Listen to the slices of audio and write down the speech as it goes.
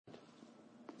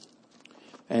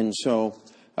And so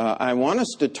I want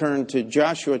us to turn to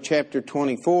Joshua chapter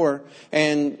 24.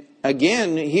 And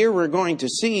again, here we're going to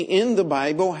see in the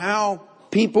Bible how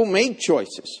people make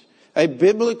choices. A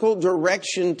biblical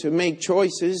direction to make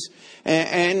choices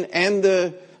and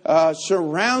the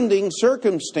surrounding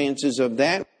circumstances of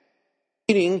that.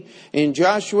 Reading in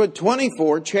Joshua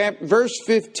 24, verse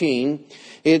 15,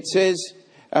 it says,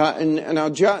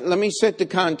 let me set the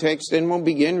context and we'll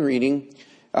begin reading.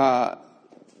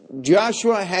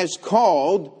 Joshua has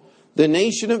called the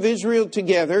nation of Israel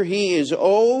together. He is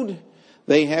old.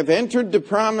 They have entered the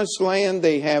promised land.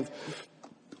 They have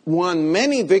won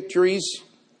many victories.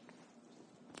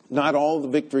 Not all the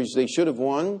victories they should have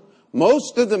won.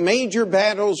 Most of the major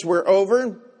battles were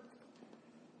over.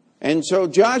 And so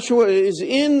Joshua is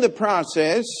in the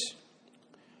process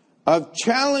of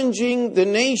challenging the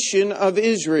nation of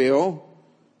Israel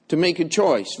to make a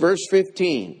choice. Verse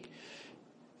 15.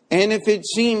 And if it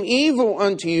seem evil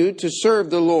unto you to serve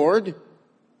the Lord,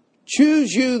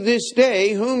 choose you this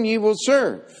day whom ye will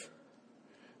serve,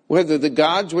 whether the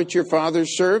gods which your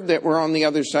fathers served that were on the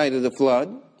other side of the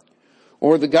flood,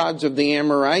 or the gods of the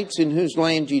Amorites in whose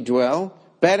land ye dwell.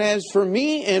 But as for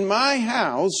me and my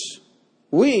house,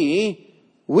 we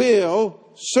will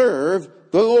serve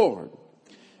the Lord.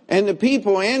 And the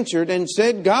people answered and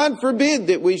said, God forbid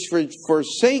that we should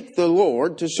forsake the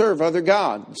Lord to serve other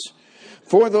gods.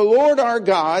 For the Lord our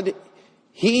God,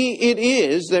 He it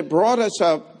is that brought us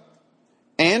up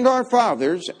and our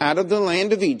fathers out of the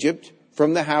land of Egypt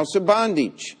from the house of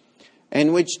bondage,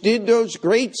 and which did those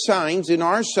great signs in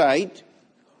our sight,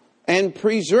 and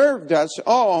preserved us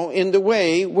all in the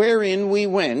way wherein we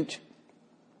went,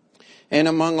 and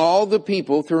among all the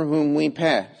people through whom we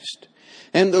passed.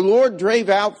 And the Lord drave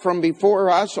out from before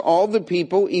us all the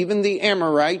people, even the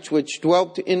Amorites, which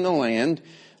dwelt in the land.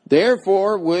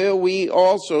 Therefore will we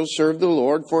also serve the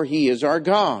Lord, for He is our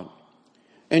God.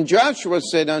 And Joshua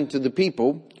said unto the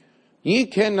people, Ye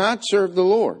cannot serve the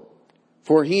Lord,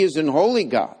 for He is an holy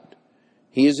God.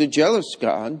 He is a jealous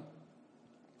God.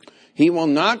 He will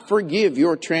not forgive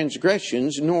your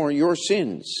transgressions nor your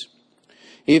sins.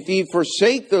 If ye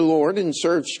forsake the Lord and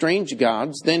serve strange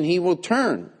gods, then He will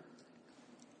turn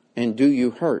and do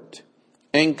you hurt,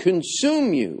 and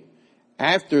consume you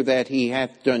after that He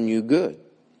hath done you good.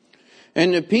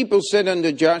 And the people said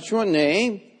unto Joshua,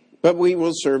 Nay, but we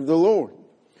will serve the Lord.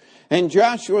 And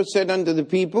Joshua said unto the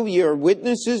people, Ye are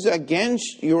witnesses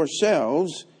against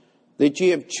yourselves, that ye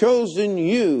have chosen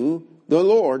you, the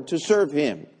Lord, to serve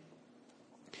Him.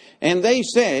 And they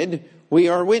said, We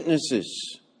are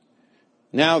witnesses.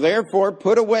 Now therefore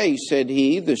put away, said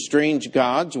he, the strange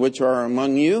gods which are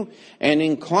among you, and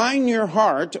incline your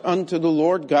heart unto the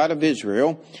Lord God of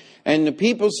Israel. And the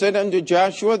people said unto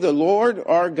Joshua, The Lord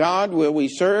our God will we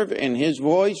serve, and His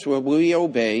voice will we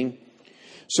obey.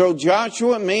 So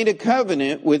Joshua made a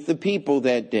covenant with the people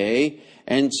that day,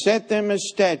 and set them a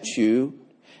statute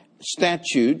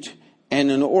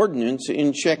and an ordinance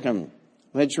in Shechem.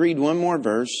 Let's read one more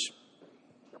verse.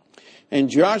 And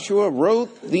Joshua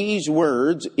wrote these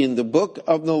words in the book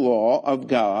of the law of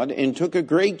God, and took a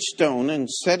great stone and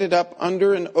set it up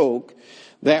under an oak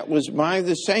that was by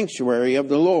the sanctuary of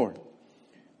the Lord.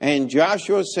 And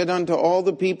Joshua said unto all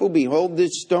the people, Behold,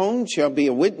 this stone shall be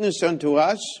a witness unto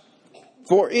us,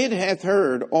 for it hath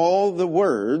heard all the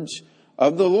words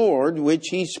of the Lord which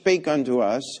He spake unto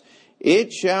us.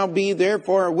 It shall be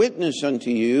therefore a witness unto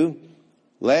you,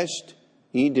 lest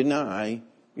ye deny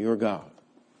your God.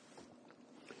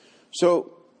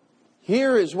 So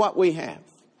here is what we have.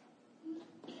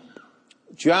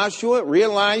 Joshua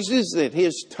realizes that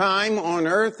his time on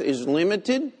earth is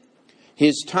limited.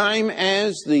 His time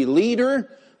as the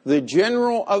leader, the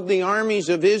general of the armies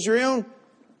of Israel.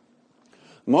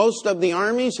 Most of the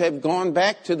armies have gone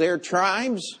back to their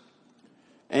tribes.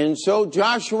 And so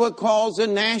Joshua calls a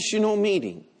national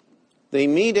meeting. They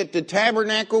meet at the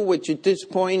tabernacle, which at this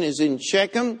point is in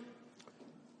Shechem.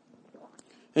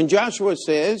 And Joshua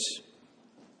says,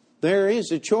 there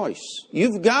is a choice.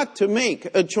 You've got to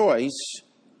make a choice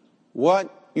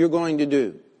what you're going to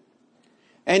do.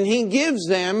 And he gives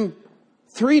them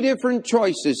 3 different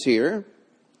choices here.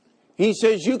 He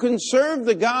says, you can serve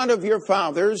the God of your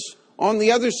fathers on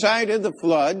the other side of the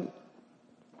flood.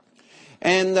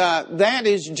 And that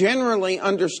is generally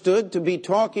understood to be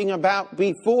talking about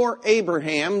before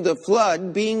Abraham, the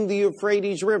flood being the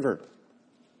Euphrates River.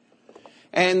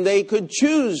 And they could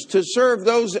choose to serve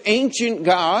those ancient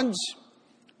gods.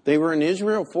 They were in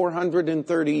Israel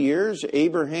 430 years.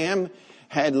 Abraham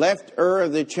had left Ur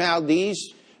of the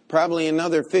Chaldees probably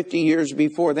another 50 years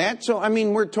before that. So,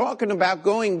 we're talking about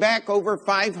going back over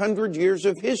 500 years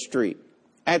of history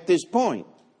at this point.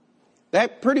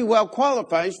 That pretty well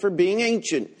qualifies for being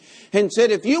ancient. And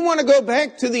said, if you want to go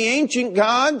back to the ancient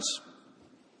gods,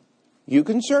 you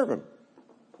can serve them.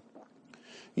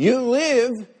 You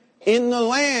live in the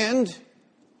land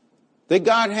that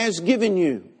God has given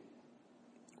you.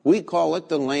 We call it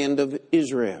the land of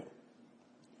Israel.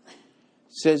 It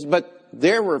says, but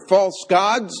there were false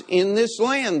gods in this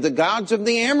land, the gods of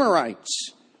the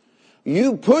Amorites.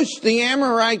 You push the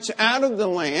Amorites out of the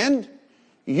land,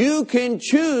 you can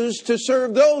choose to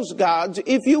serve those gods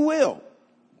if you will.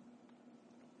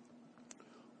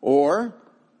 Or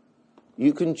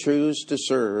you can choose to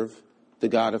serve the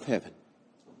God of heaven.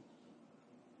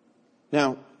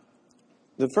 Now,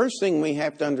 the first thing we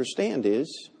have to understand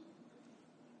is,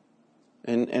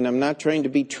 and I'm not trying to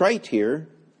be trite here,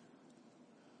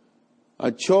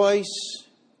 a choice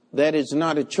that is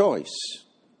not a choice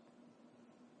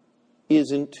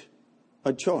isn't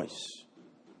a choice.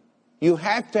 You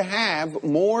have to have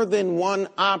more than one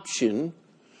option,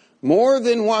 more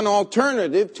than one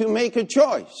alternative to make a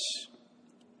choice.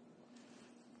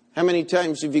 How many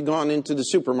times have you gone into the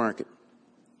supermarket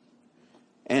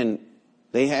and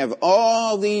they have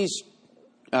all these,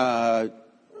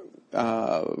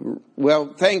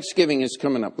 Thanksgiving is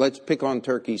coming up. Let's pick on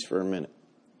turkeys for a minute.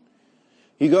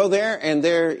 You go there and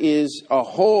there is a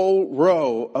whole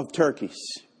row of turkeys.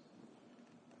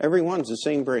 Every one's the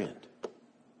same brand.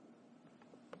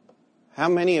 How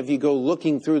many of you go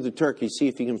looking through the turkey, see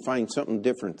if you can find something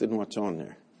different than what's on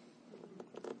there?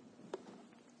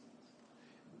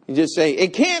 You just say,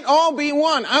 it can't all be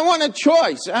one. I want a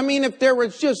choice. I mean, if there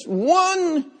was just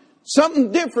one,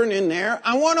 something different in there,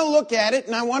 I want to look at it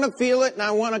and I want to feel it and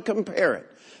I want to compare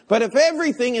it. But if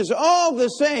everything is all the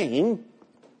same,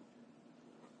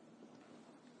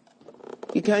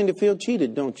 you kind of feel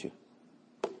cheated, don't you?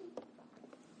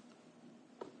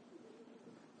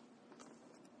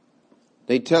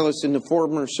 They tell us in the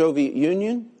former Soviet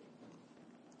Union,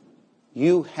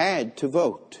 you had to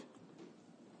vote.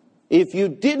 If you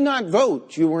did not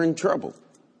vote, you were in trouble.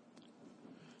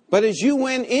 But as you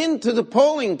went into the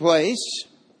polling place,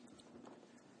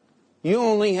 you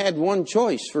only had one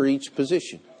choice for each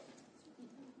position.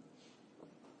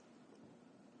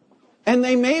 And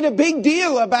they made a big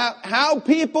deal about how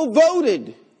people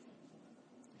voted.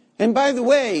 And by the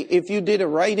way, if you did a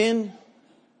write-in,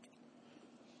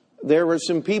 there were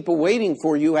some people waiting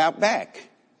for you out back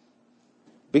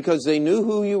because they knew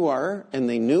who you were and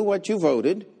they knew what you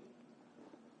voted.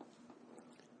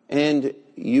 And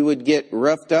you would get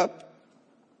roughed up.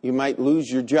 You might lose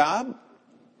your job.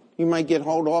 You might get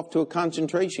hauled off to a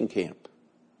concentration camp.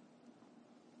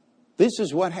 This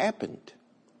is what happened.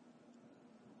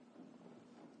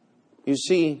 You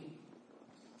see,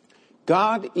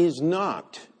 God is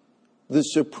not the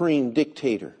supreme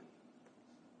dictator.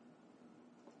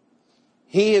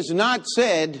 He has not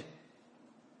said,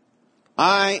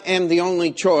 I am the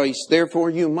only choice, therefore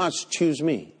you must choose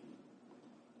me.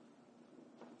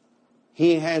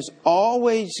 He has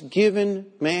always given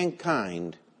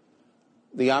mankind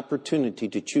the opportunity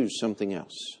to choose something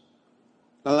else.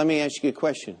 Now let me ask you a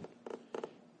question.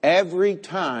 Every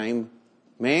time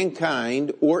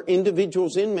mankind or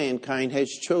individuals in mankind has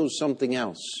chose something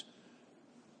else,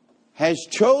 has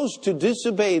chose to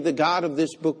disobey the God of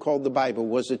this book called the Bible,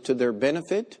 was it to their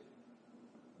benefit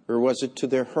or was it to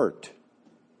their hurt? It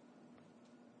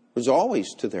was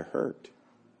always to their hurt.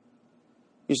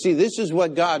 You see, this is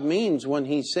what God means when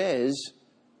He says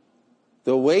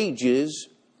the wages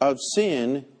of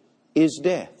sin is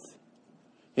death.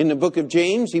 In the book of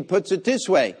James, He puts it this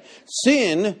way: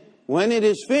 sin, when it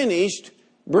is finished,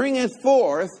 bringeth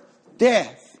forth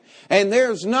death. And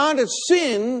there's not a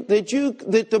sin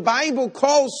that the Bible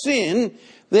calls sin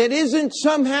that isn't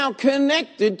somehow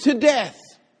connected to death.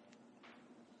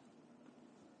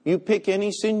 You pick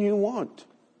any sin you want.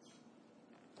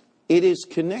 It is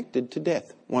connected to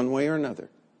death, one way or another.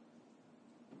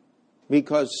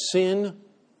 Because sin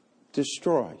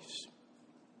destroys.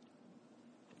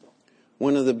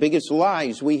 One of the biggest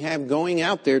lies we have going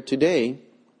out there today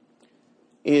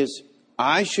is,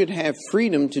 I should have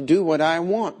freedom to do what I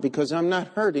want because I'm not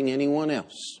hurting anyone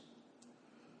else.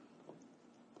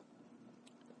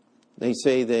 They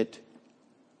say that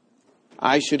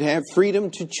I should have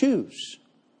freedom to choose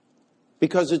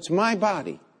because it's my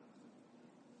body.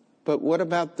 But what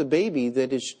about the baby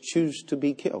that is choose to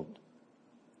be killed?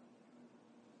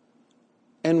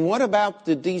 And what about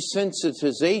the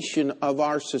desensitization of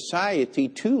our society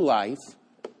to life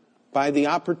by the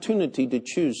opportunity to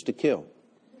choose to kill?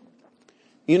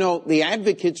 You know, the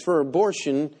advocates for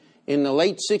abortion in the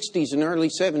late 60s and early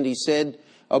 70s said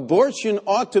Abortion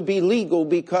ought to be legal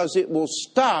because it will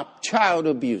stop child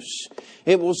abuse.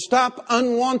 It will stop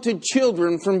unwanted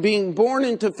children from being born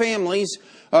into families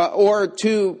or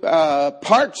to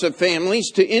parts of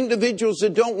families, to individuals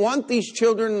that don't want these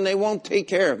children and they won't take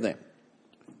care of them.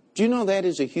 Do you know that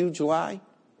is a huge lie?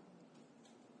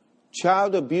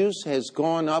 Child abuse has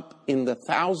gone up in the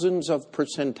thousands of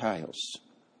percentiles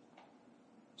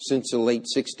since the late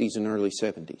 60s and early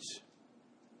 70s.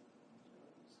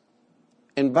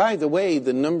 And by the way,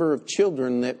 the number of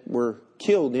children that were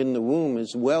killed in the womb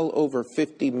is well over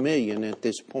 50 million at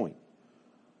this point.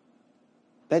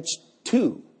 That's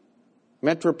 2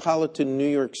 metropolitan New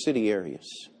York City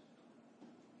areas.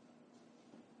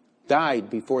 Died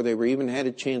before they were even had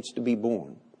a chance to be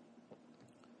born.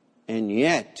 And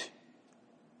yet,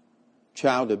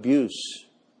 child abuse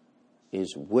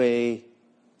is way,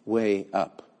 way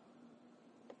up.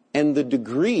 And the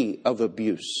degree of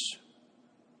abuse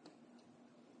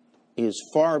is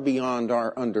far beyond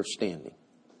our understanding.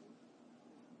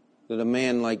 That a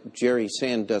man like Jerry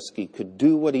Sandusky could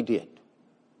do what he did.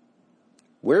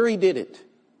 Where he did it.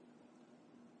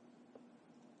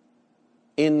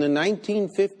 In the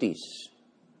 1950s.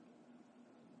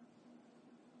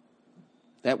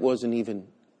 That wasn't even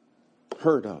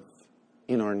heard of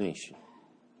in our nation.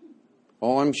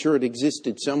 Oh, I'm sure it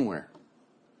existed somewhere.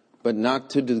 But not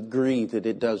to the degree that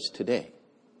it does today.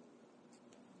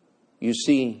 You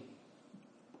see,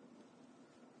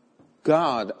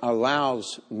 God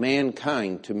allows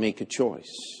mankind to make a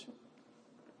choice.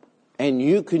 And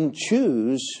you can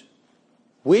choose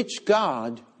which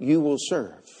God you will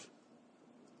serve.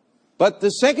 But the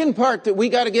second part that we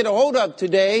got to get a hold of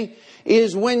today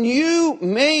is when you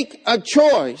make a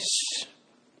choice,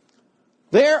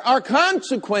 there are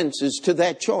consequences to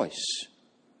that choice.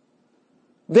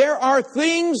 There are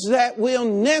things that will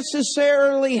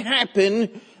necessarily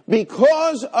happen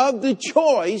because of the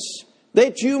choice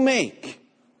that you make.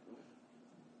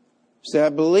 So I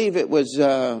believe it was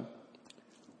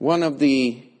one of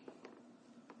the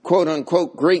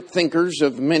quote-unquote great thinkers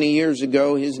of many years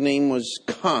ago. His name was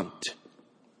Kant.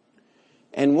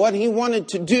 And what he wanted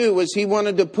to do was he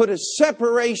wanted to put a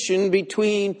separation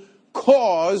between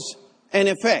cause and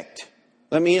effect.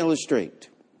 Let me illustrate.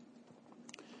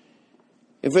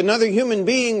 If another human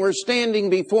being were standing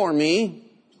before me,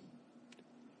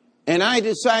 and I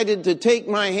decided to take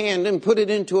my hand and put it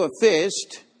into a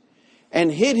fist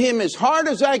and hit him as hard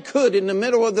as I could in the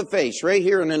middle of the face, right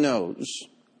here in the nose.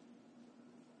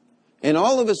 And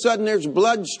all of a sudden there's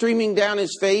blood streaming down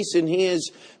his face and he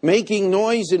is making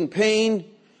noise and pain.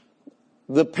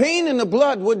 The pain and the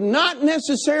blood would not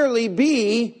necessarily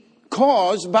be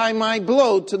caused by my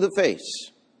blow to the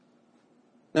face.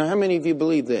 Now, how many of you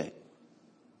believe that?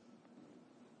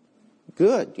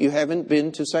 Good. You haven't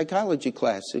been to psychology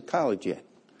class at college yet.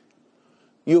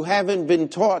 You haven't been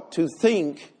taught to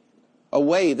think a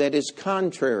way that is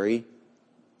contrary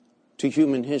to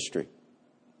human history.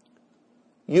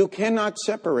 You cannot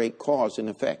separate cause and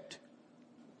effect.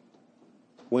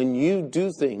 When you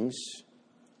do things,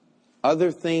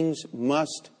 other things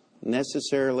must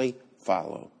necessarily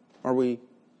follow. Are we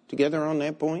together on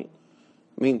that point?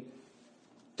 I mean,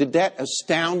 did that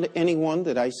astound anyone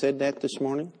that I said that this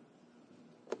morning?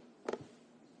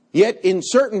 Yet in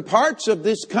certain parts of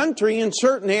this country, in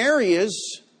certain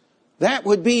areas, that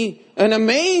would be an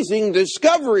amazing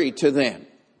discovery to them.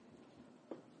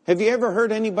 Have you ever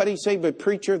heard anybody say, but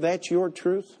preacher, that's your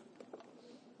truth?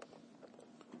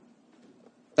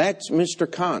 That's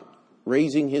Mr. Kant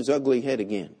raising his ugly head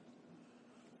again.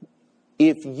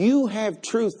 If you have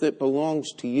truth that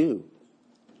belongs to you,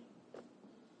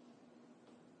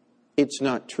 it's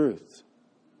not truth.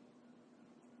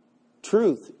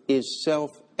 Truth is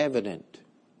self-evident.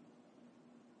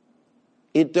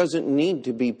 It doesn't need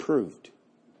to be proved.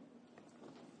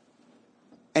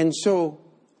 And so,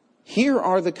 here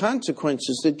are the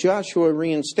consequences that Joshua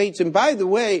reinstates. And by the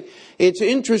way, it's an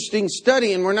interesting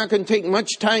study, and we're not going to take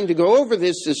much time to go over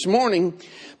this morning.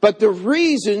 But the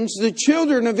reasons the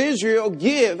children of Israel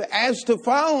give as to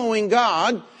following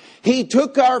God: He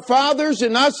took our fathers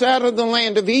and us out of the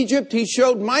land of Egypt. He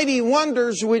showed mighty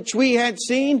wonders which we had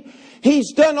seen.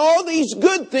 He's done all these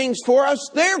good things for us.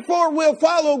 Therefore, we'll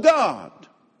follow God.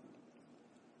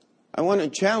 I want to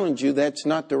challenge you, that's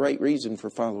not the right reason for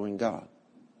following God.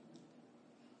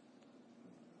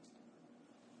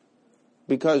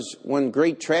 Because when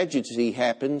great tragedy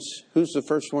happens, who's the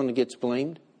first one that gets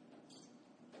blamed?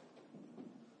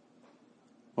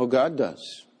 Well, God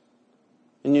does.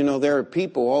 And you know, there are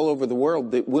people all over the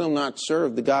world that will not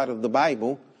serve the God of the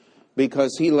Bible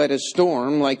because he let a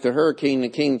storm like the hurricane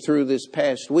that came through this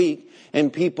past week,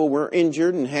 and people were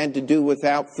injured and had to do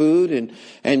without food,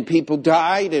 and people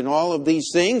died and all of these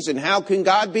things. And how can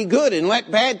God be good and let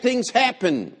bad things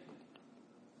happen?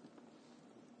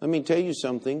 Let me tell you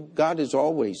something. God is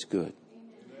always good.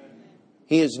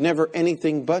 He is never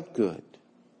anything but good.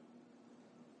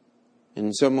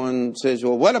 And someone says,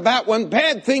 well, what about when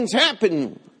bad things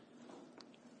happen?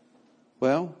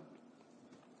 Well,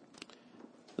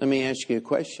 let me ask you a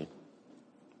question.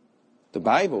 The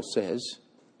Bible says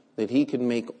that He can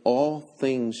make all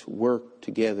things work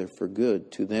together for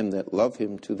good to them that love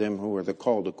Him, to them who are the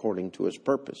called according to His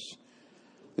purpose.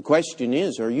 The question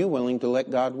is, are you willing to let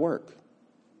God work?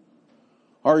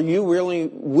 Are you really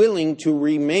willing to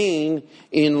remain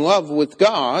in love with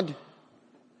God?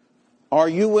 Are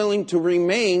you willing to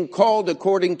remain called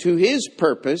according to His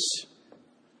purpose?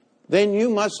 Then you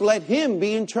must let Him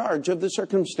be in charge of the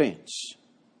circumstance.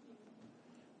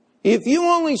 If you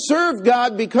only serve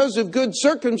God because of good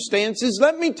circumstances,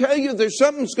 let me tell you, there's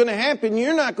something's going to happen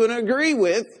you're not going to agree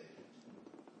with.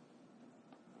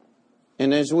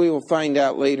 And as we will find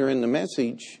out later in the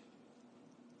message,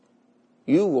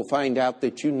 you will find out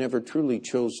that you never truly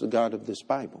chose the God of this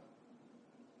Bible.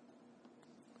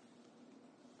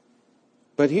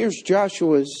 But here's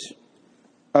Joshua's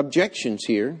objections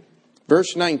here.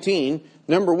 Verse 19,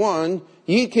 number 1,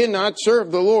 ye cannot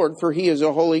serve the Lord, for He is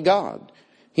a holy God.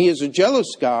 He is a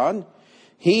jealous God.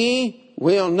 He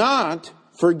will not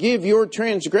forgive your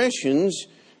transgressions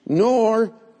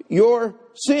nor your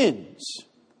sins.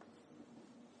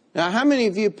 Now, how many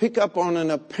of you pick up on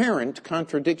an apparent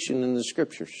contradiction in the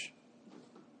Scriptures?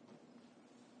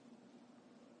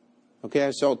 Okay,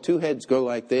 I saw 2 heads go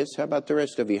like this. How about the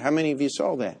rest of you? How many of you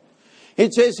saw that?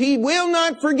 It says, He will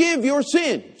not forgive your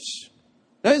sins.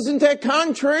 Now, isn't that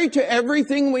contrary to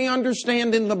everything we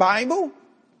understand in the Bible?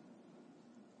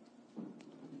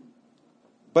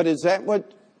 But is that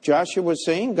what Joshua was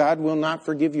saying? God will not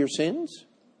forgive your sins?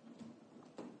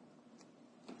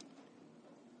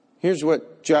 Here's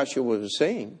what Joshua was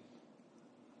saying.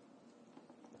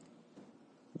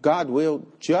 God will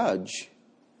judge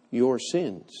your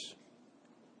sins.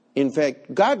 In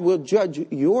fact, God will judge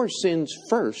your sins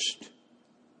first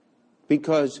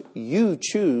because you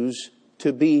choose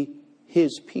to be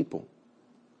His people.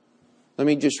 Let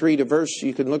me just read a verse.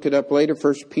 You can look it up later.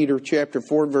 1 Peter chapter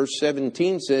 4, verse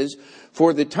 17 says,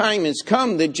 for the time is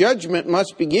come that judgment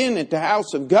must begin at the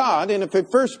house of God. And if it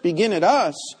first begin at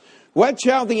us, what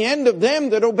shall the end of them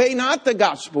that obey not the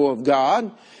gospel of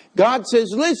God? God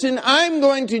says, listen, I'm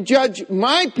going to judge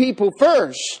my people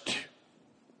first.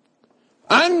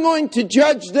 I'm going to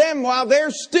judge them while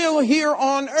they're still here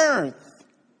on earth.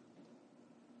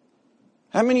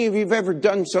 How many of you have ever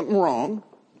done something wrong?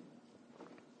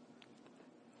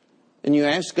 And you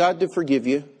ask God to forgive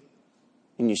you,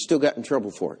 and you still got in trouble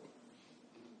for it.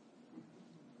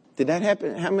 Did that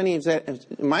happen? How many is that?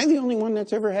 Am I the only one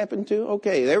that's ever happened to?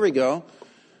 Okay, there we go.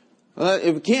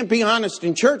 If you can't be honest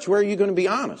in church, where are you going to be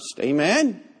honest?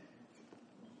 Amen?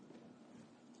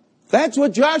 That's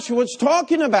what Joshua's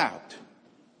talking about.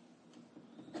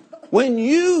 When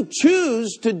you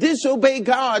choose to disobey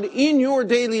God in your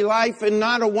daily life, and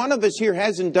not a one of us here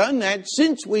hasn't done that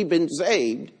since we've been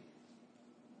saved,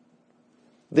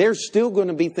 there's still going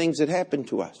to be things that happen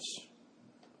to us.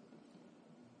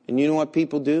 And you know what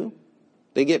people do?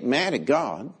 They get mad at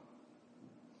God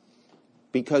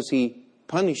because He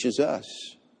punishes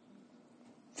us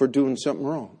for doing something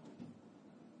wrong.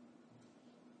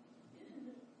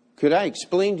 Could I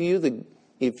explain to you that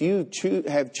if you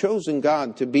have chosen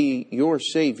God to be your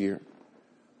Savior,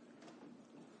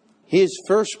 His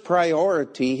first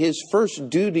priority, His first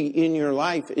duty in your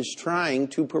life is trying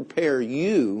to prepare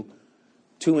you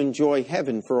to enjoy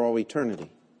heaven for all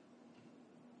eternity.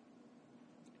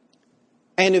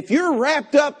 And if you're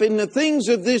wrapped up in the things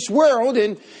of this world,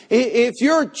 and if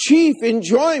your chief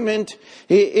enjoyment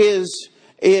is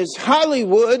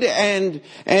Hollywood and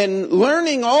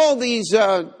learning all these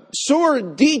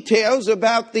sordid details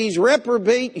about these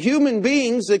reprobate human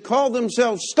beings that call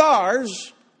themselves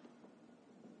stars,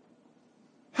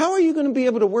 how are you going to be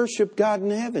able to worship God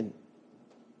in heaven?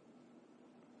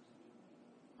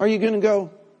 Are you going to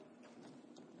go,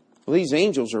 well, these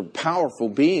angels are powerful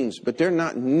beings, but they're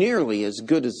not nearly as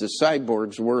good as the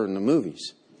cyborgs were in the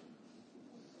movies?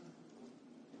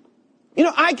 You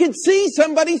know, I could see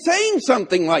somebody saying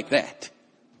something like that.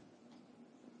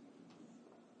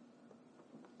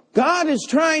 God is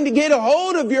trying to get a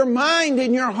hold of your mind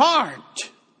and your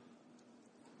heart,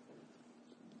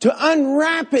 to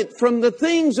unwrap it from the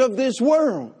things of this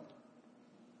world.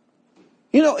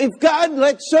 You know, if God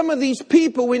let some of these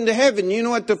people into heaven, you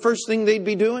know what the first thing they'd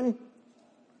be doing?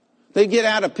 They'd get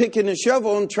out a pick and a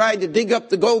shovel and try to dig up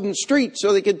the golden street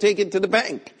so they could take it to the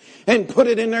bank and put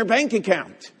it in their bank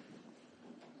account.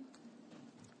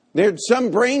 There's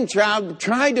some brainchild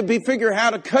trying to figure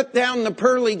how to cut down the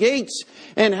pearly gates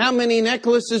and how many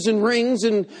necklaces and rings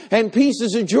and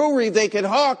pieces of jewelry they could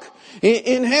hawk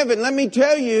in heaven. Let me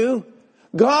tell you,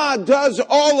 God does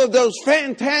all of those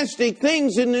fantastic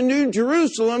things in the New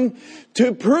Jerusalem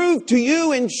to prove to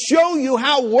you and show you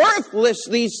how worthless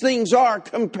these things are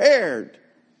compared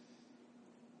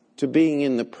to being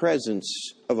in the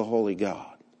presence of a holy God.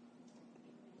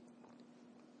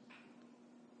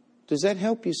 Does that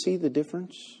help you see the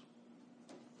difference?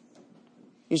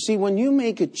 You see, when you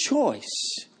make a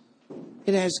choice,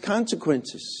 it has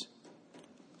consequences.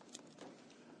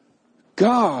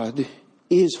 God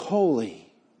is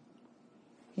holy.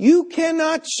 You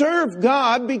cannot serve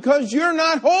God because you're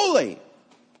not holy.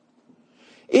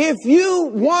 If you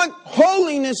want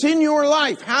holiness in your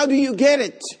life, how do you get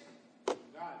it?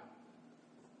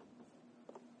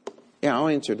 Yeah, I'll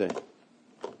answer that.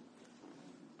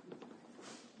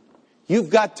 You've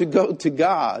got to go to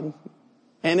God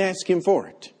and ask Him for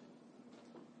it.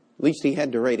 At least he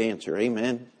had the right answer.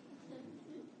 Amen.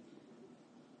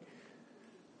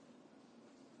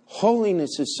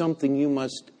 Holiness is something you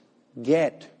must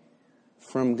get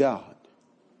from God.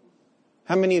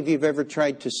 How many of you have ever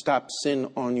tried to stop sin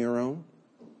on your own?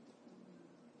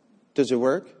 Does it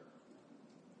work?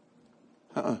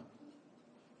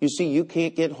 You see, you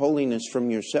can't get holiness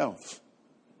from yourself.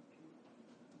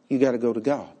 You got to go to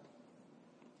God.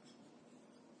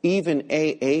 Even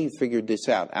AA figured this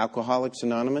out. Alcoholics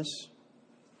Anonymous.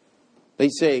 They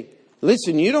say,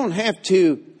 listen, you don't have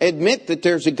to admit that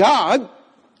there's a God.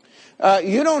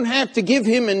 You don't have to give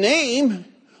Him a name.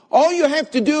 All you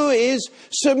have to do is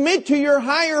submit to your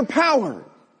higher power.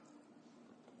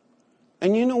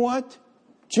 And you know what?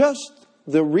 Just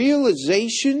the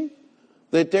realization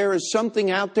that there is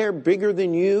something out there bigger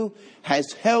than you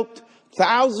has helped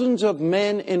thousands of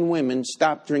men and women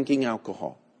stop drinking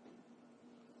alcohol.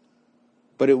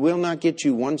 But it will not get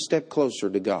you one step closer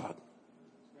to God.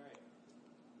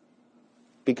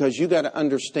 Because you got to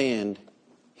understand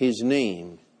His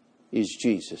name is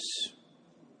Jesus.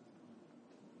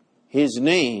 His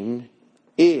name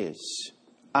is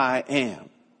I Am.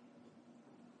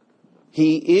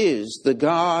 He is the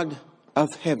God of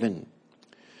heaven.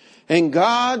 And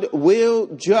God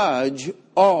will judge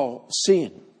all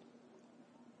sin.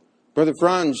 Brother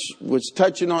Franz was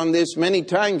touching on this many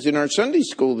times in our Sunday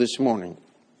school this morning.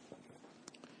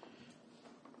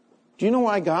 Do you know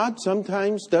why God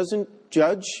sometimes doesn't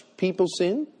judge people's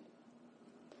sin?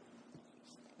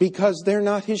 Because they're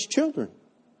not His children.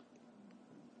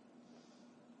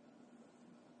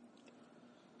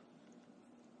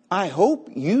 I hope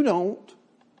you don't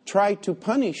try to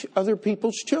punish other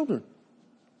people's children.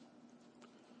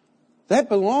 That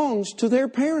belongs to their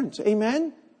parents.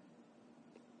 Amen?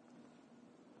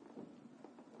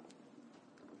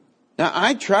 Now,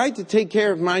 I try to take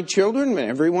care of my children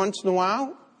every once in a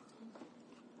while.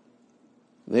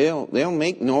 They'll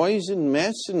make noise and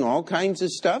mess and all kinds of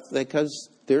stuff because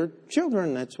they're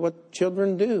children. That's what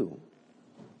children do.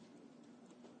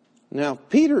 Now, if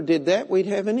Peter did that, we'd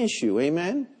have an issue.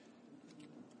 Amen?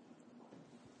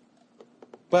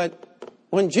 But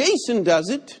when Jason does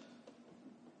it,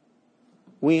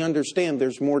 we understand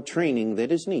there's more training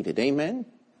that is needed. Amen?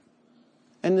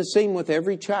 And the same with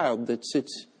every child that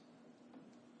sits.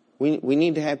 We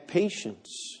need to have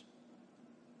patience.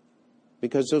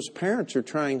 Because those parents are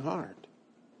trying hard.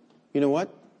 You know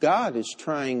what? God is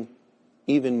trying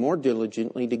even more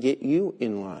diligently to get you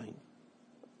in line.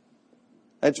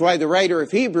 That's why the writer of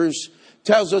Hebrews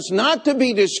tells us not to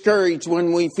be discouraged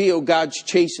when we feel God's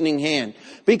chastening hand.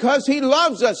 Because He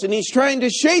loves us and He's trying to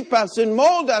shape us and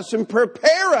mold us and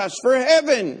prepare us for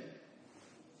heaven.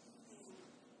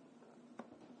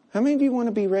 How many of you want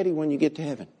to be ready when you get to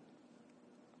heaven?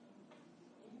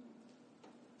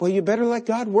 Well, you better let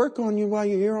God work on you while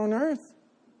you're here on earth.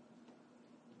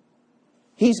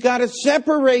 He's got to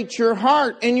separate your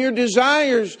heart and your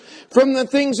desires from the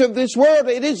things of this world.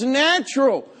 It is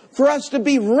natural for us to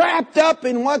be wrapped up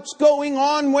in what's going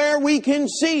on where we can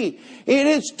see. It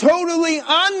is totally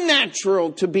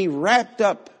unnatural to be wrapped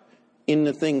up in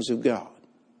the things of God.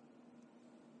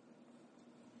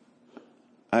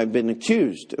 I've been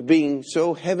accused of being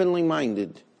so heavenly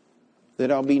minded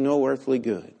that I'll be no earthly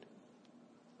good.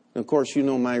 And of course, you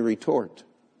know my retort.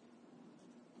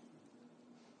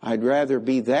 I'd rather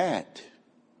be that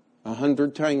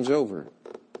 100 times over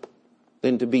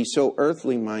than to be so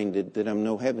earthly minded that I'm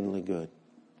no heavenly good.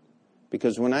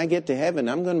 Because when I get to heaven,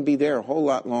 I'm going to be there a whole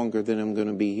lot longer than I'm going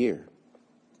to be here.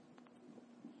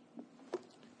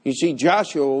 You see,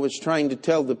 Joshua was trying to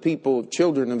tell the people,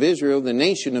 children of Israel, the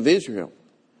nation of Israel,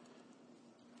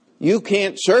 you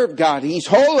can't serve God. He's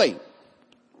holy.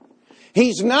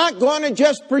 He's not going to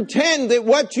just pretend that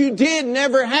what you did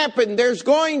never happened. There's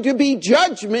going to be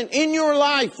judgment in your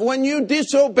life when you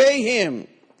disobey Him.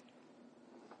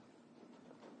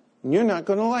 And you're not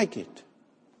going to like it.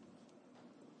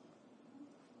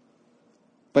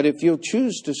 But if you'll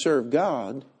choose to serve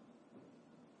God,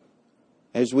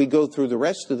 as we go through the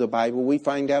rest of the Bible, we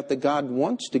find out that God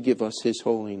wants to give us His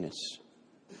holiness.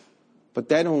 But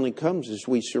that only comes as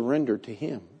we surrender to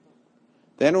Him.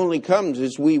 That only comes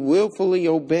as we willfully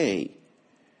obey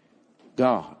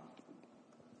God.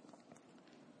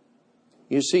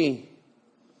 You see,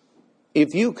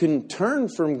 if you can turn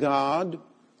from God,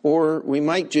 or we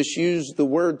might just use the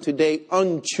word today,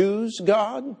 unchoose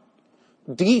God,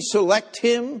 deselect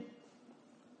Him,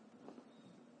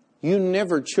 you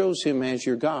never chose Him as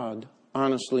your God,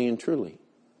 honestly and truly.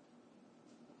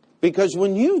 Because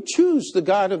when you choose the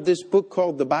God of this book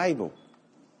called the Bible,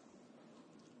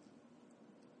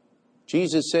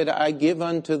 Jesus said, I give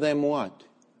unto them what?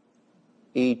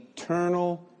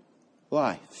 Eternal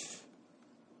life.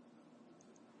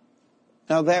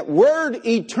 Now that word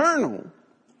eternal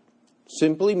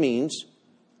simply means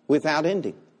without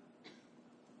ending.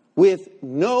 With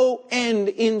no end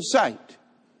in sight.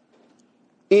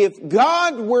 If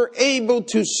God were able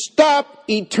to stop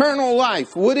eternal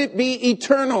life, would it be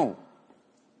eternal?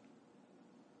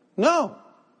 No.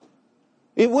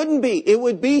 It wouldn't be. It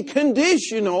would be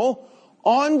conditional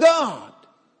on God.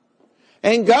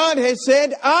 And God has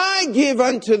said, I give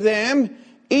unto them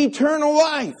eternal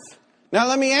life. Now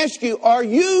let me ask you, are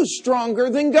you stronger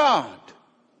than God?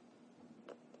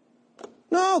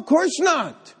 No, of course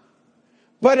not.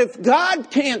 But if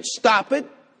God can't stop it,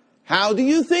 how do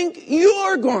you think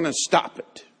you're going to stop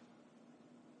it?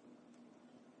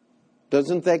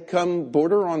 Doesn't that come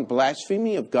border on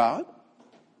blasphemy of God?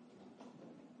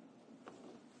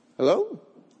 Hello?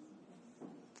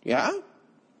 Yeah?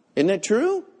 Isn't that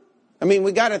true? I mean,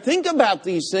 we got to think about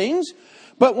these things.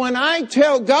 But when I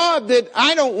tell God that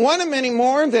I don't want Him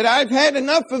anymore, that I've had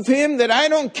enough of Him, that I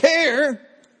don't care.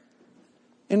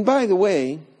 And by the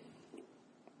way,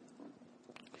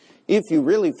 if you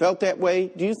really felt that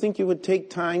way, do you think you would take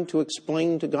time to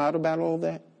explain to God about all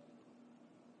that?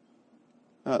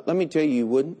 Let me tell you, you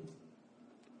wouldn't.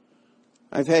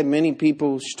 I've had many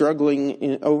people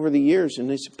struggling over the years, and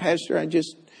they said, Pastor, I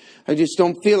just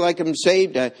don't feel like I'm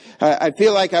saved. I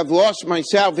feel like I've lost my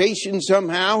salvation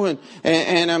somehow,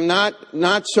 and I'm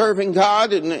not serving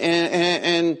God.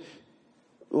 And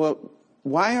well,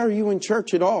 why are you in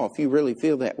church at all if you really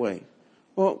feel that way?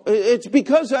 Well, it's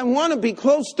because I want to be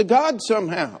close to God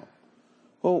somehow.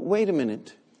 Well, wait a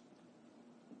minute.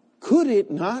 Could it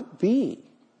not be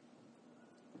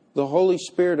the Holy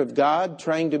Spirit of God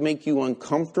trying to make you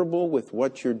uncomfortable with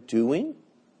what you're doing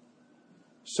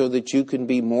so that you can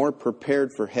be more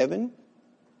prepared for heaven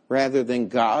rather than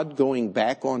God going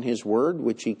back on His word,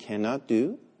 which He cannot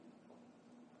do?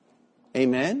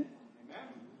 Amen?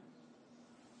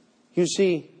 You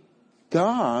see,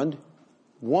 God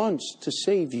wants to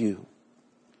save you.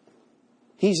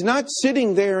 He's not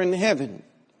sitting there in heaven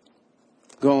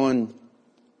going,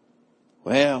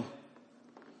 well,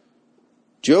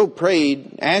 Joe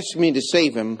prayed, asked me to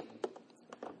save him,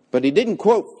 but he didn't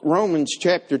quote Romans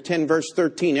chapter 10, verse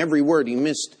 13, every word. He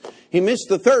missed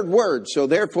the third word, so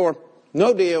therefore,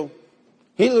 no deal.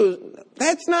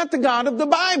 That's not the God of the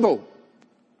Bible.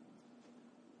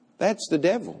 That's the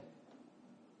devil.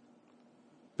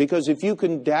 Because if you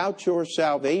can doubt your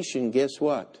salvation, guess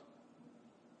what?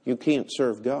 You can't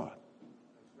serve God.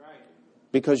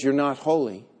 Because you're not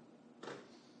holy.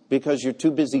 Because you're too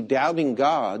busy doubting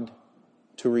God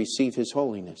to receive His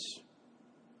holiness.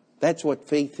 That's what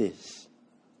faith is.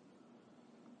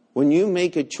 When you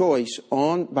make a choice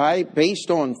based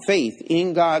on faith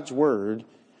in God's Word,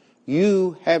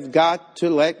 you have got to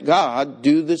let God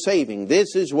do the saving.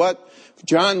 This is what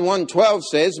John 1:12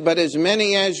 says, but as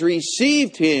many as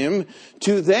received Him,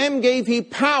 to them gave He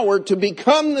power to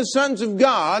become the sons of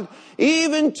God,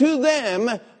 even to them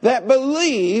that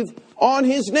believe on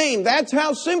His name. That's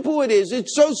how simple it is.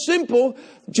 It's so simple.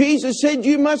 Jesus said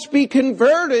you must be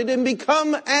converted and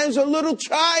become as a little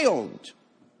child.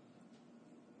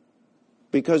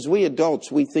 Because we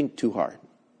adults, we think too hard.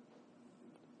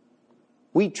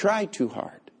 We try too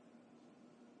hard.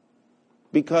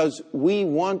 Because we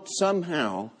want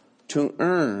somehow to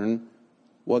earn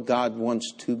what God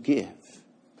wants to give.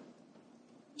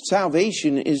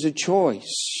 Salvation is a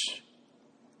choice.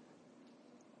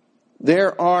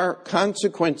 There are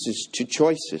consequences to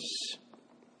choices.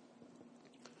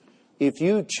 If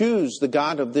you choose the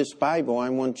God of this Bible, I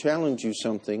want to challenge you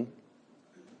something.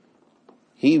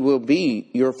 He will be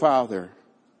your Father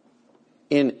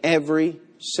in every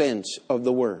sense of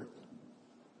the word.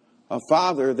 A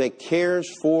Father that cares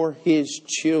for His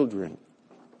children.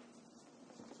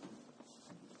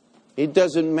 It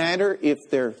doesn't matter if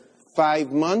they're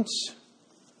 5 months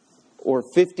or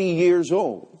 50 years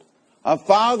old. A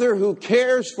Father who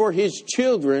cares for His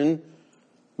children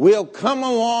will come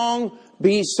along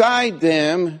beside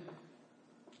them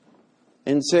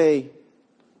and say,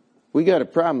 we got a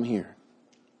problem here.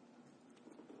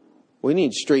 We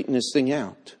need to straighten this thing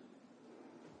out.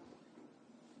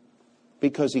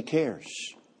 Because He cares.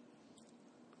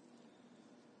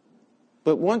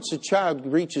 But once a child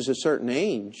reaches a certain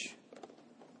age,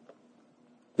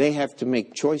 they have to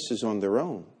make choices on their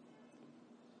own.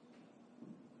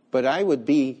 But I would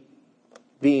be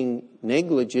being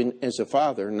negligent as a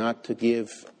father not to give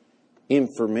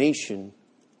information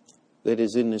that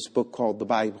is in this book called the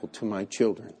Bible to my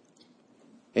children.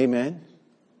 Amen?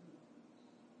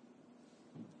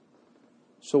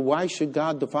 So why should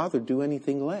God the Father do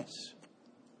anything less?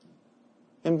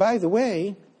 And by the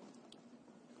way,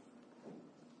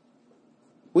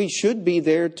 we should be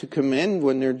there to commend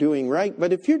when they're doing right.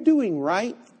 But if you're doing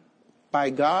right by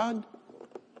God,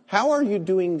 how are you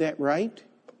doing that right?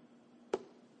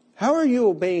 How are you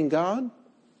obeying God?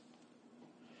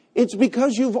 It's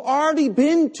because you've already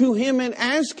been to Him and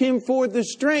asked Him for the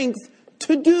strength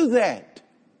to do that.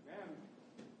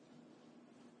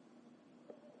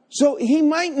 So He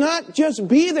might not just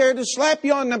be there to slap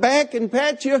you on the back and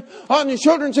pat you on the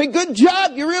shoulder and say, good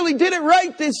job, you really did it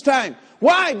right this time.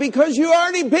 Why? Because you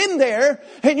already been there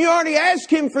and you already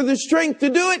asked Him for the strength to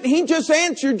do it. He just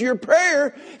answered your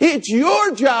prayer. It's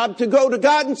your job to go to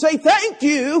God and say, thank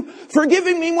you for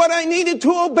giving me what I needed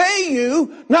to obey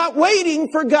you, not waiting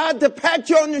for God to pat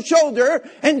you on the shoulder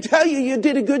and tell you you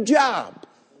did a good job.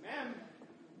 Amen.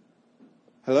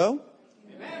 Hello?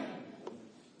 Amen.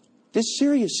 This is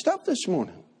serious stuff this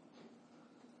morning.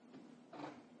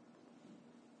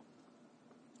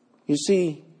 You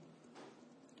see,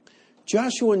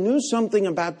 Joshua knew something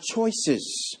about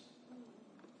choices.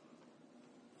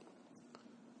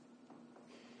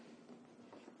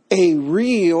 A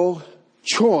real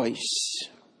choice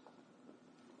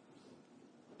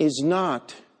is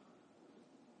not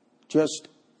just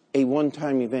a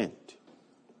one-time event.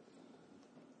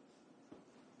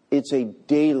 It's a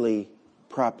daily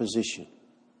proposition.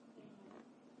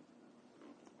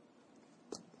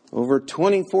 Over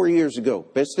 24 years ago,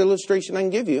 best illustration I can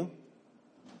give you,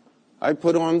 I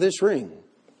put on this ring.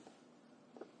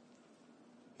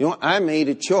 You know, I made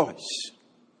a choice.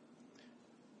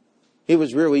 It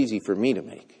was real easy for me to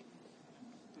make.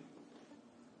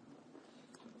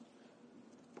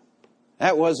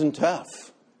 That wasn't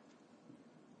tough.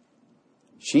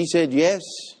 She said yes.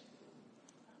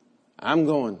 I'm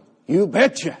going, you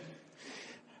betcha.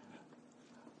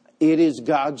 It is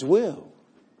God's will.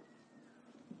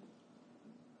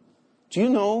 Do you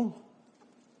know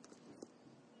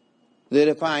that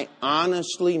if I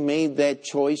honestly made that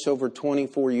choice over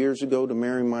 24 years ago to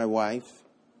marry my wife,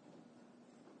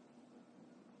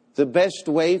 the best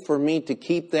way for me to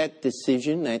keep that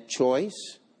decision, that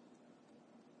choice,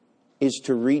 is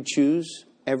to re-choose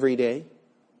every day?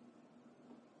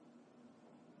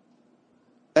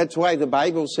 That's why the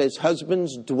Bible says,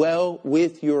 husbands, dwell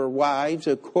with your wives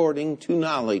according to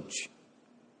knowledge.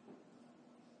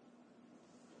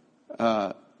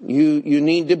 You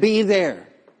need to be there.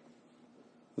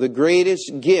 The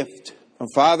greatest gift a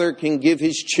father can give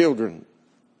his children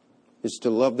is to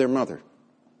love their mother.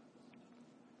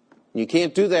 You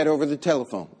can't do that over the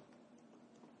telephone.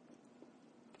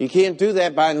 You can't do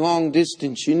that by long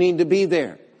distance. You need to be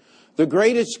there. The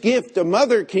greatest gift a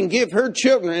mother can give her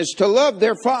children is to love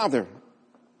their father.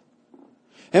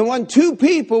 And when two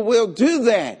people will do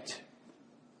that,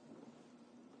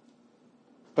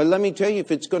 but let me tell you, if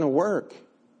it's going to work,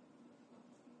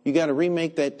 you got to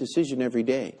remake that decision every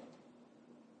day.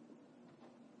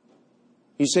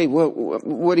 You say, well,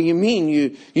 what do you mean?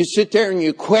 You sit there and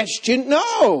you question?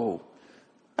 No!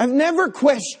 I've never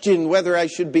questioned whether I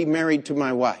should be married to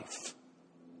my wife.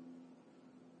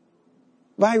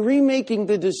 By remaking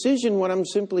the decision, what I'm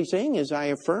simply saying is I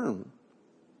affirm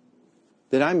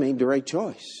that I made the right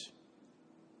choice.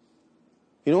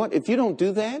 You know what? If you don't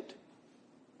do that,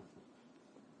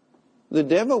 the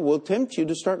devil will tempt you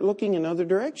to start looking in other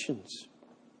directions.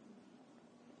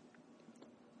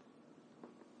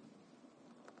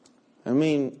 I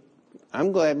mean,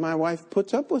 I'm glad my wife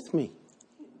puts up with me.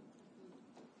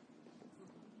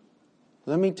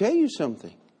 Let me tell you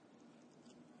something.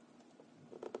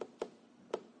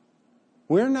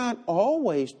 We're not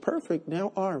always perfect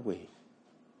now, are we?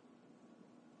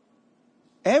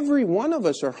 Every one of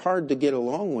us are hard to get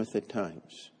along with at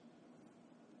times.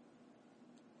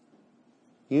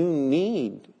 You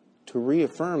need to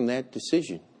reaffirm that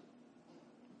decision.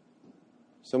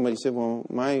 Somebody said, well,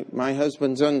 my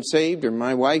husband's unsaved or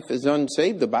my wife is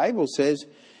unsaved. The Bible says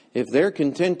if they're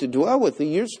content to dwell with you,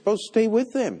 you're supposed to stay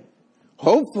with them.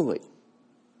 Hopefully,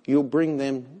 you'll bring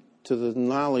them to the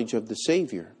knowledge of the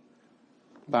Savior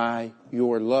by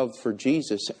your love for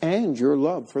Jesus and your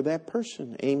love for that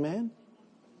person. Amen?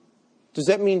 Does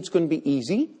that mean it's going to be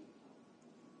easy?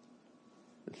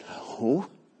 No.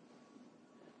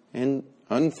 And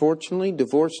unfortunately,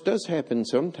 divorce does happen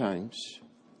sometimes.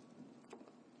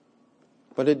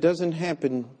 But it doesn't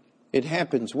happen, it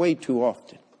happens way too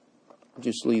often.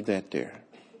 Just leave that there.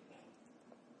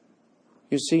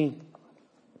 You see,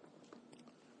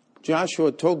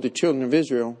 Joshua told the children of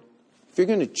Israel, if you're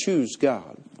going to choose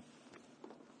God,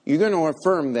 you're going to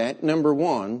affirm that. Number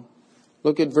one,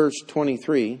 look at verse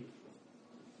 23.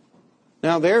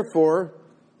 Now therefore,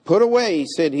 put away,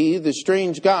 said he, the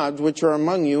strange gods which are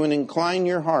among you, and incline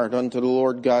your heart unto the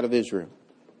Lord God of Israel.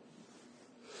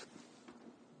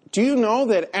 Do you know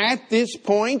that at this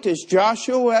point, as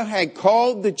Joshua had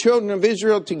called the children of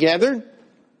Israel together,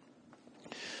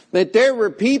 that there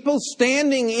were people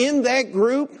standing in that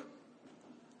group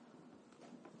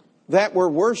that were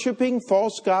worshiping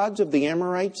false gods of the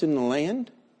Amorites in the land?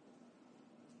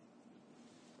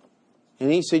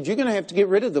 And he said, you're going to have to get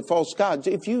rid of the false gods.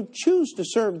 If you choose to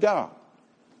serve God,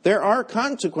 there are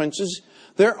consequences.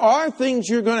 There are things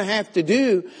you're going to have to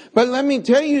do. But let me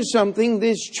tell you something.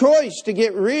 This choice to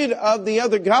get rid of the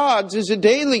other gods is a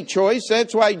daily choice.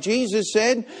 That's why Jesus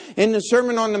said in the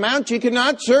Sermon on the Mount, you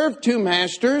cannot serve two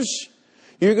masters.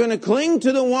 You're going to cling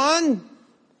to the one.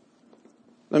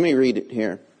 Let me read it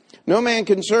here. No man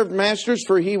can serve masters,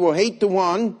 for he will hate the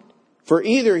one. For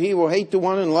either he will hate the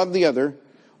one and love the other,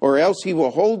 or else he will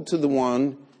hold to the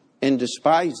one and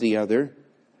despise the other.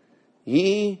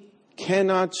 Ye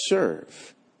cannot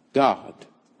serve God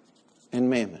and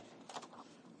mammon.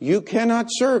 You cannot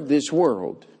serve this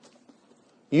world.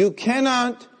 You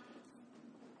cannot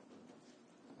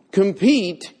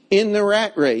compete in the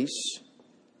rat race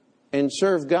and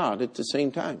serve God at the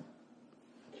same time.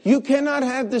 You cannot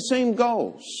have the same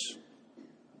goals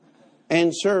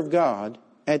and serve God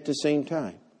at the same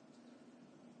time.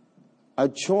 A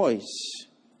choice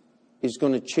is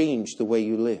going to change the way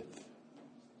you live.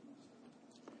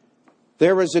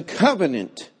 There was a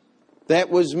covenant that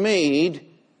was made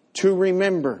to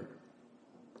remember.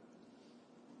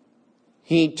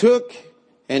 He took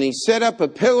and he set up a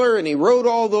pillar and he wrote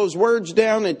all those words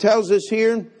down. It tells us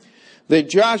here that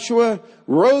Joshua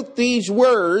wrote these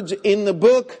words in the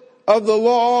book of the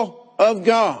law of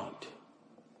God.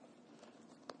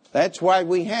 That's why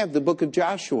we have the book of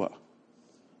Joshua.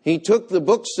 He took the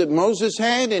books that Moses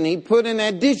had and he put an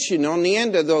addition on the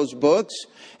end of those books.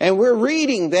 And we're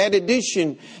reading that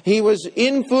addition. He was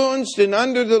influenced and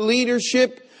under the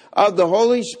leadership of the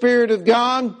Holy Spirit of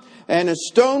God. And a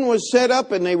stone was set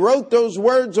up and they wrote those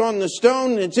words on the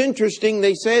stone. It's interesting.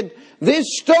 They said, this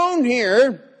stone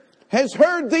here has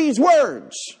heard these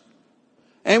words.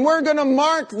 And we're going to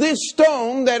mark this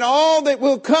stone that all that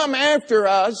will come after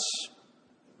us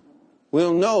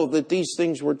will know that these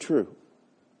things were true.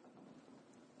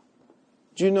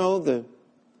 Do you know the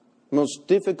most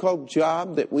difficult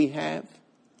job that we have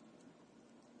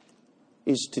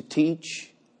is to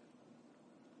teach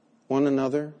one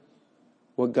another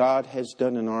what God has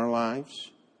done in our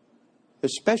lives,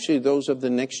 especially those of the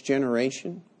next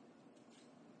generation?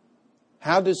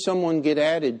 How does someone get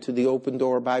added to the Open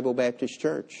Door Bible Baptist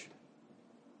Church?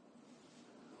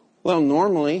 Well,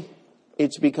 normally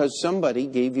it's because somebody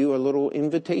gave you a little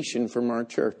invitation from our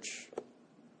church.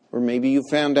 Or maybe you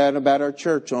found out about our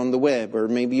church on the web. Or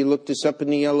maybe you looked us up in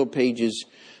the yellow pages.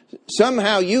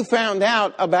 Somehow you found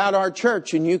out about our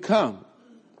church and you come.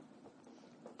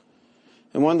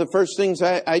 And one of the first things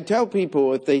I tell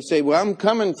people if they say, well, I'm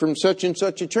coming from such and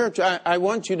such a church, I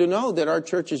want you to know that our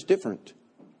church is different.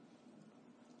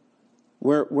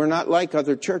 We're not like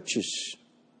other churches.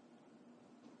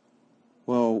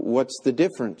 Well, what's the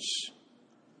difference?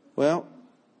 Well,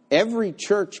 every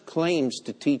church claims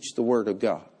to teach the Word of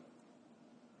God.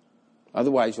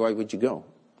 Otherwise, why would you go?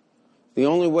 The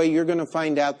only way you're going to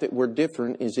find out that we're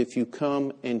different is if you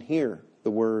come and hear the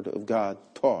Word of God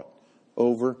taught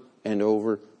over and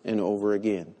over and over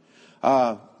again.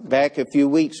 Back a few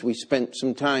weeks, we spent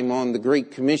some time on the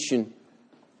Great Commission.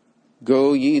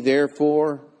 Go ye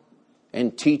therefore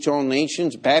and teach all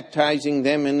nations, baptizing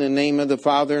them in the name of the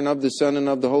Father and of the Son and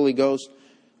of the Holy Ghost,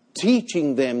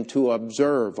 teaching them to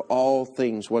observe all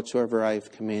things whatsoever I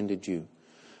have commanded you.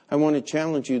 I want to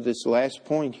challenge you this last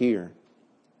point here.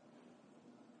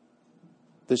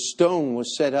 The stone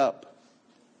was set up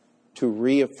to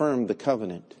reaffirm the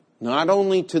covenant, not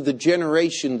only to the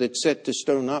generation that set the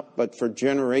stone up, but for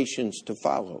generations to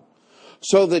follow,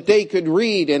 so that they could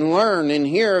read and learn and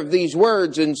hear of these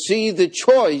words and see the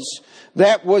choice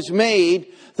that was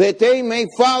made, that they may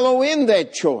follow in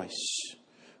that choice.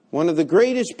 One of the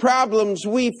greatest problems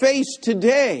we face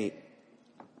today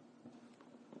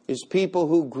is people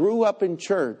who grew up in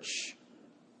church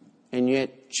and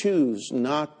yet choose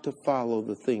not to follow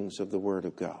the things of the Word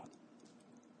of God.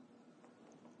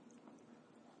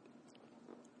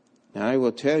 Now, I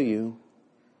will tell you,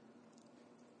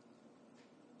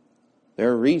 there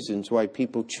are reasons why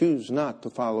people choose not to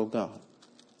follow God.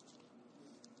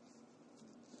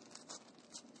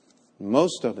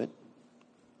 Most of it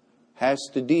has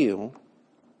to deal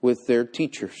with their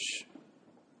teachers.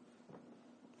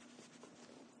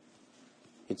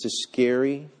 It's a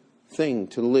scary thing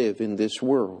to live in this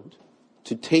world,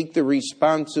 to take the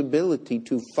responsibility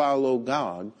to follow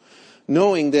God,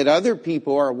 knowing that other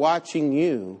people are watching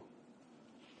you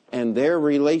and their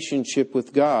relationship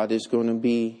with God is going to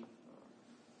be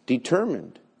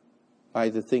determined by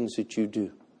the things that you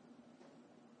do.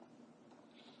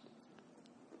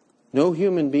 No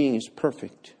human being is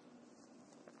perfect.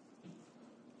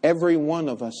 Every one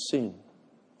of us sin.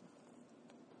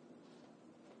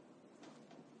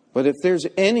 But if there's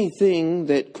anything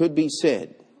that could be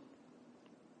said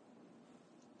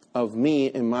of me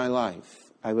in my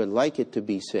life, I would like it to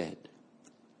be said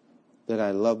that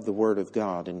I love the Word of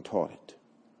God and taught it.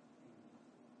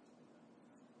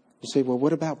 You say, well,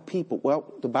 what about people?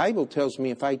 Well, the Bible tells me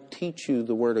if I teach you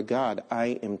the Word of God,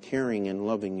 I am caring and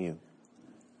loving you.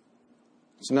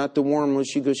 It's not the warm,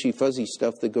 mushy-gushy, fuzzy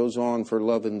stuff that goes on for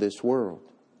love in this world.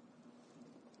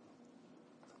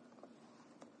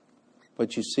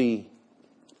 But you see,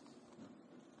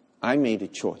 I made a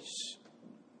choice.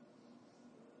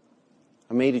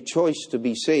 I made a choice to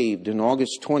be saved on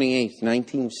August 28th,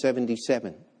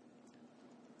 1977.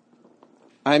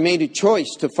 I made a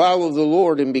choice to follow the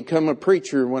Lord and become a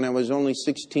preacher when I was only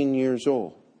 16 years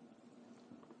old.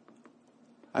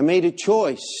 I made a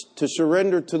choice to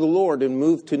surrender to the Lord and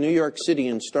move to New York City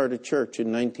and start a church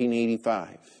in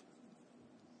 1985.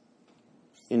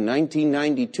 In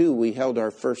 1992, we held our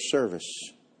first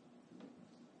service.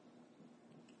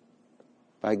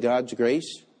 By God's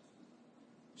grace,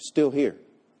 still here.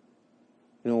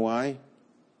 You know why?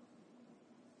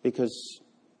 Because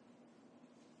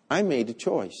I made a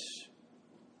choice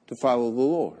to follow the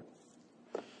Lord.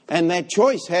 And that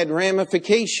choice had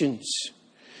ramifications.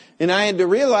 And I had to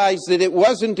realize that it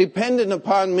wasn't dependent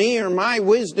upon me or my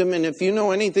wisdom. And if you know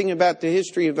anything about the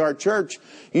history of our church,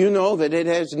 you know that it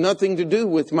has nothing to do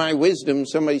with my wisdom.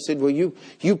 Somebody said, well, you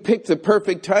picked the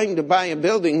perfect time to buy a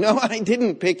building. No, I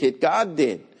didn't pick it. God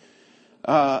did.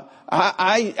 One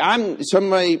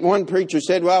preacher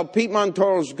said, well, Pete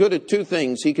Montoro's good at two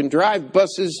things. He can drive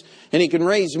buses and he can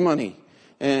raise money.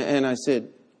 And I said,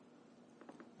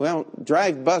 well,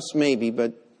 drive bus maybe,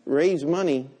 but raise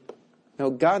money, no,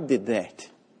 God did that.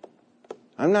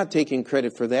 I'm not taking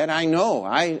credit for that. I know.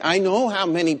 I know how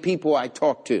many people I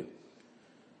talked to.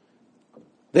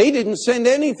 They didn't send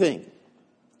anything.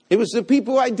 It was the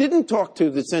people I didn't talk to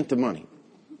that sent the money.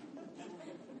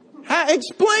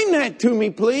 Explain that to me,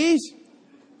 please.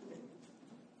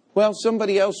 Well,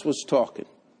 somebody else was talking.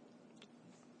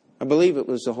 I believe it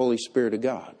was the Holy Spirit of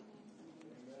God.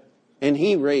 And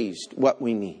He raised what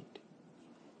we need.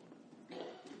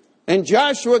 And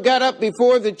Joshua got up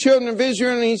before the children of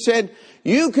Israel and he said,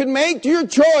 you can make your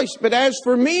choice, but as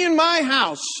for me and my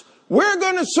house, we're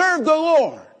going to serve the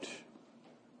Lord.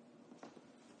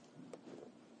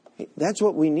 That's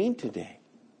what we need today.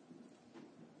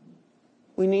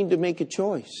 We need to make a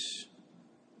choice.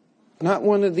 Not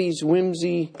one of these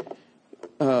flimsy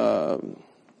is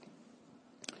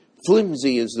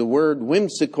the word,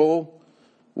 whimsical,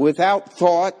 without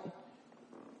thought.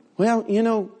 Well, you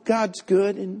know, God's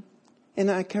good and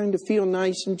I kind of feel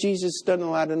nice and Jesus done a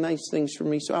lot of nice things for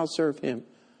me, so I'll serve Him.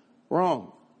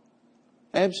 Wrong.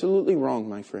 Absolutely wrong,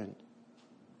 my friend.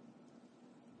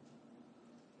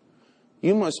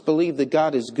 You must believe that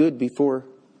God is good before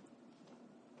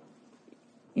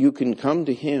you can come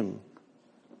to Him.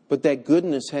 But that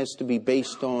goodness has to be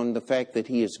based on the fact that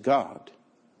He is God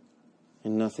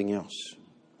and nothing else.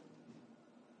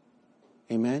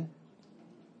 Amen?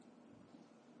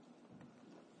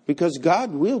 Because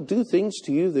God will do things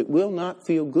to you that will not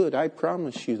feel good. I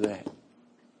promise you that.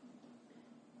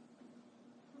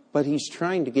 but He's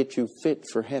trying to get you fit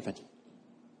for heaven.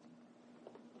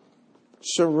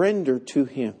 Surrender to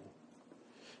Him.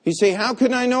 You say, how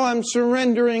can I know I'm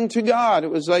surrendering to God?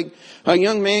 It was like a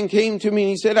young man came to me and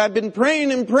he said, I've been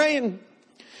praying and praying.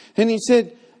 And he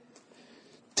said,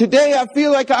 today I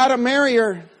feel like I ought to marry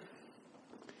her.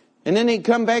 And then he'd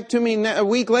come back to me a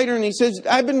week later and he says,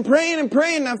 I've been praying and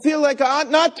praying and I feel like I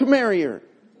ought not to marry her.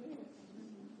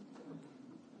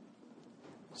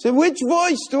 I said, which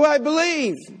voice do I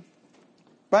believe?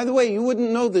 By the way, you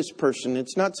wouldn't know this person.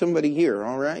 It's not somebody here,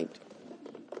 all right?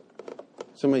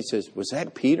 Somebody says, was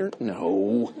that Peter?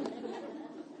 No.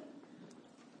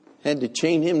 Had to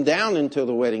chain him down until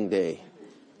the wedding day.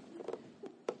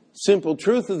 Simple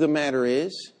truth of the matter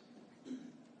is,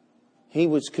 he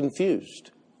was confused.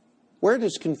 Where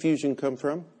does confusion come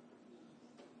from?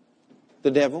 The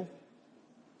devil.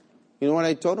 You know what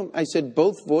I told him? I said,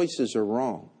 both voices are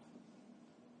wrong.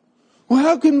 Well,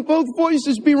 how can both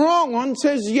voices be wrong? One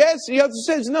says yes, the other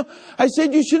says no. I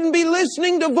said, you shouldn't be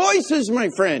listening to voices, my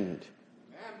friend.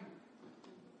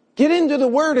 Get into the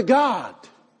Word of God.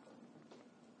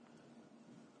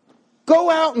 Go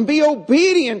out and be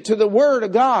obedient to the Word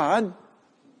of God,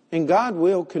 and God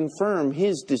will confirm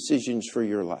His decisions for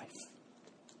your life.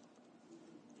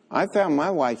 I found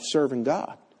my wife serving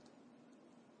God.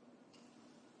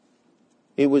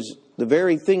 It was the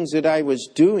very things that I was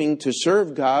doing to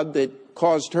serve God that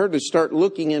caused her to start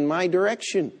looking in my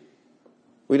direction.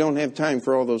 We don't have time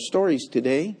for all those stories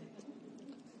today.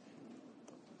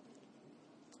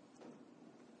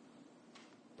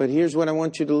 But here's what I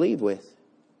want you to leave with.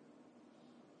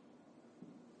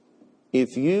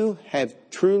 If you have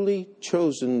truly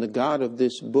chosen the God of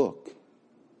this book,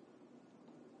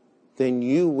 then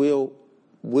you will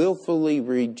willfully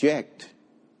reject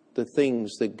the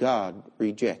things that God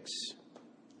rejects.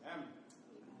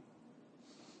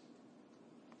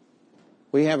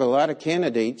 We have a lot of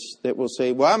candidates that will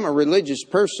say, well, I'm a religious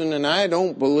person and I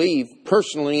don't believe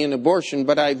personally in abortion,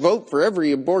 but I vote for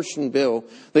every abortion bill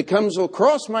that comes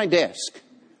across my desk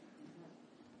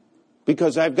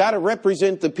because I've got to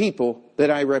represent the people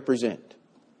that I represent.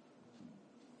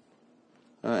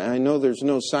 I know there's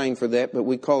no sign for that, but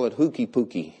we call it hooky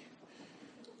pooky.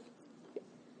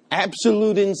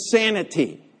 Absolute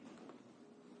insanity.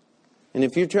 And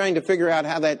if you're trying to figure out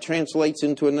how that translates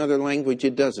into another language,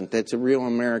 it doesn't. That's a real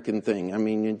American thing. I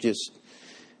mean, it just,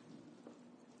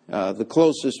 the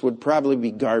closest would probably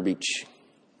be garbage.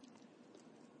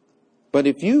 But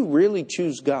if you really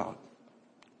choose God,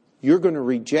 you're going to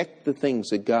reject the things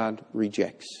that God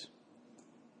rejects.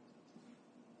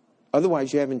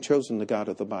 Otherwise, you haven't chosen the God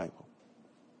of the Bible.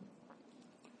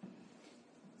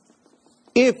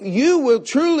 If you will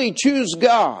truly choose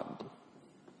God,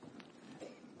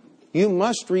 you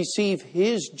must receive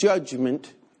His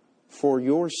judgment for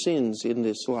your sins in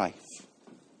this life.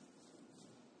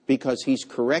 Because He's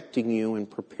correcting you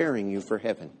and preparing you for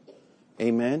heaven.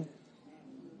 Amen?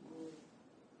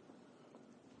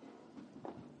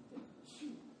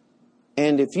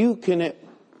 And if you can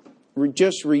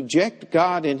just reject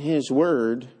God and His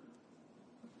Word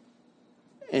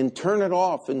and turn it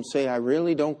off and say, I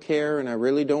really don't care and I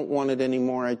really don't want it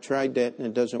anymore. I tried that and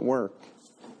it doesn't work.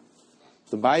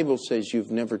 The Bible says you've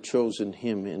never chosen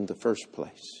Him in the first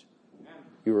place.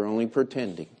 You were only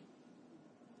pretending.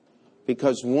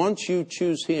 Because once you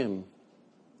choose Him,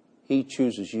 He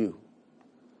chooses you.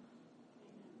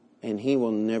 And He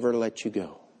will never let you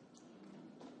go.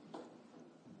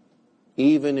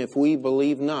 Even if we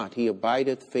believe not, He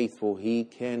abideth faithful. He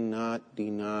cannot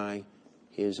deny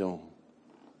His own.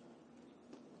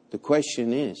 The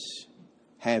question is,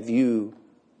 have you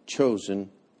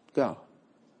chosen God?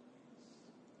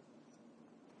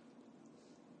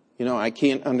 You know, I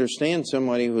can't understand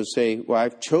somebody who will say, well,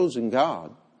 I've chosen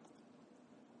God,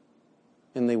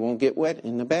 and they won't get wet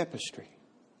in the baptistry.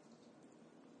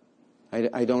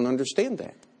 I don't understand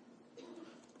that.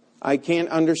 I can't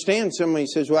understand somebody who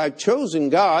says, well, I've chosen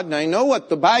God, and I know what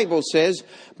the Bible says,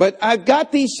 but I've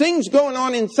got these things going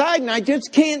on inside, and I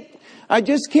just can't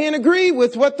agree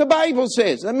with what the Bible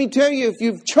says. Let me tell you, if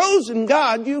you've chosen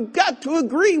God, you've got to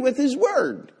agree with His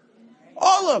Word.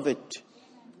 All of it.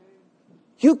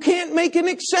 You can't make an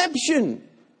exception.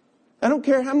 I don't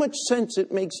care how much sense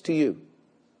it makes to you.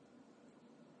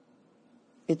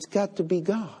 It's got to be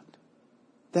God.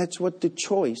 That's what the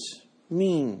choice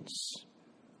means.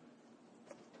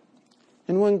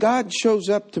 And when God shows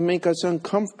up to make us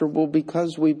uncomfortable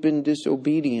because we've been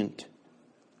disobedient,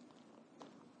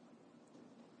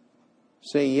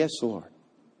 say, yes, Lord.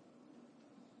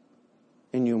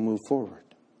 And you'll move forward.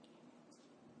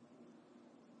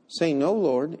 Say no,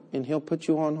 Lord, and He'll put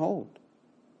you on hold.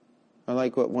 I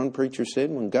like what one preacher said,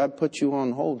 when God puts you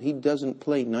on hold, He doesn't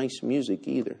play nice music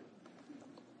either.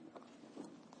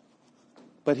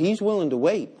 But He's willing to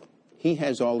wait. He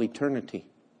has all eternity.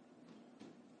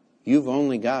 You've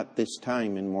only got this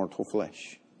time in mortal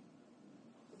flesh.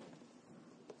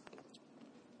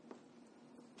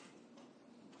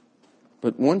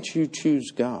 But once you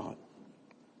choose God,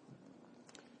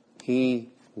 He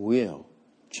will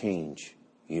change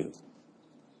you.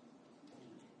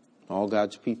 All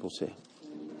God's people say.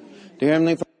 Dear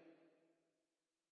Heavenly Father,